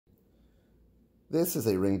This is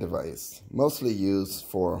a Ring device, mostly used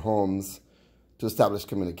for homes to establish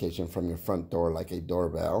communication from your front door like a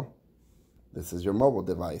doorbell. This is your mobile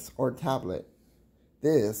device or tablet.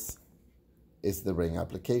 This is the Ring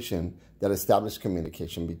application that establishes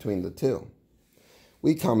communication between the two.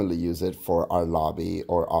 We commonly use it for our lobby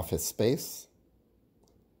or office space.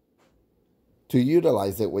 To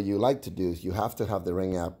utilize it, what you like to do is you have to have the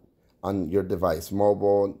Ring app on your device,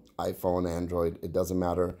 mobile, iPhone, Android, it doesn't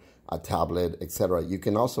matter, a tablet, etc. You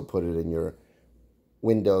can also put it in your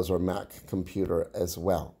Windows or Mac computer as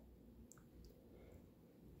well.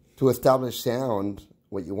 To establish sound,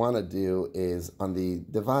 what you want to do is on the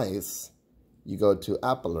device, you go to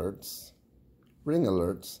App Alerts, Ring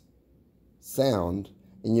Alerts, Sound,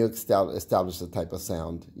 and you establish the type of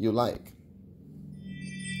sound you like.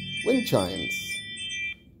 Wind chimes,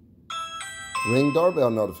 Ring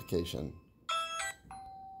doorbell notification,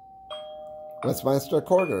 Westminster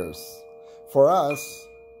quarters. For us,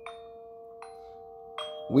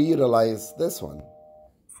 we utilize this one.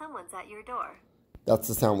 Someone's at your door. That's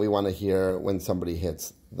the sound we want to hear when somebody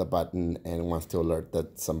hits the button and wants to alert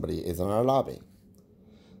that somebody is in our lobby.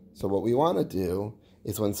 So what we want to do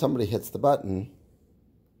is when somebody hits the button,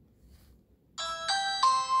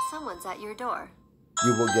 someone's at your door,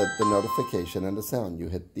 you will get the notification and the sound. You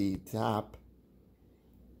hit the tap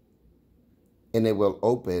and it will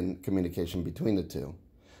open communication between the two.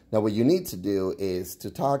 Now what you need to do is to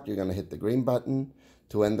talk, you're going to hit the green button.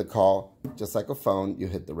 To end the call, just like a phone, you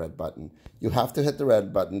hit the red button. You have to hit the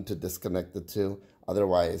red button to disconnect the two,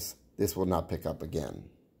 otherwise this will not pick up again.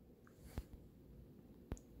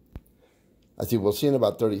 As you will see in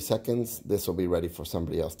about 30 seconds, this will be ready for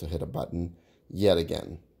somebody else to hit a button yet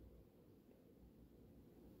again.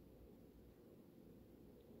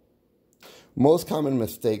 Most common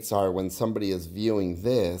mistakes are when somebody is viewing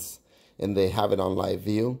this and they have it on live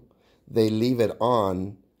view, they leave it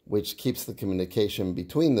on, which keeps the communication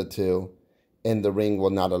between the two, and the Ring will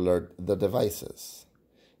not alert the devices.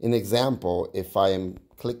 An example, if I am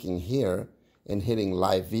clicking here and hitting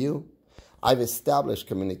live view, I've established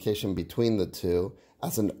communication between the two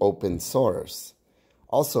as an open source.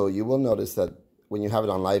 Also, you will notice that when you have it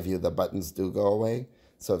on live view, the buttons do go away.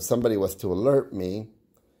 So if somebody was to alert me,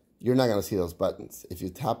 you're not going to see those buttons. If you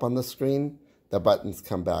tap on the screen, the buttons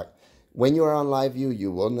come back. When you are on live view,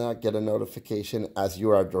 you will not get a notification as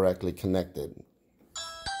you are directly connected.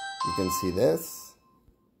 You can see this,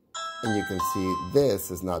 and you can see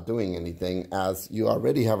this is not doing anything as you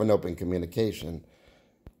already have an open communication.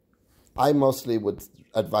 I mostly would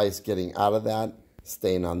advise getting out of that,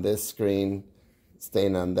 staying on this screen,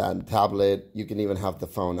 staying on that tablet. You can even have the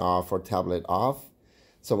phone off or tablet off.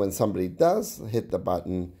 So when somebody does hit the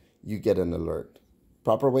button, you get an alert.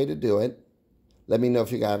 Proper way to do it. Let me know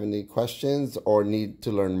if you have any questions or need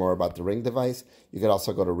to learn more about the Ring device. You can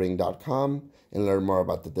also go to ring.com and learn more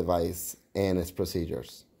about the device and its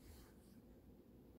procedures.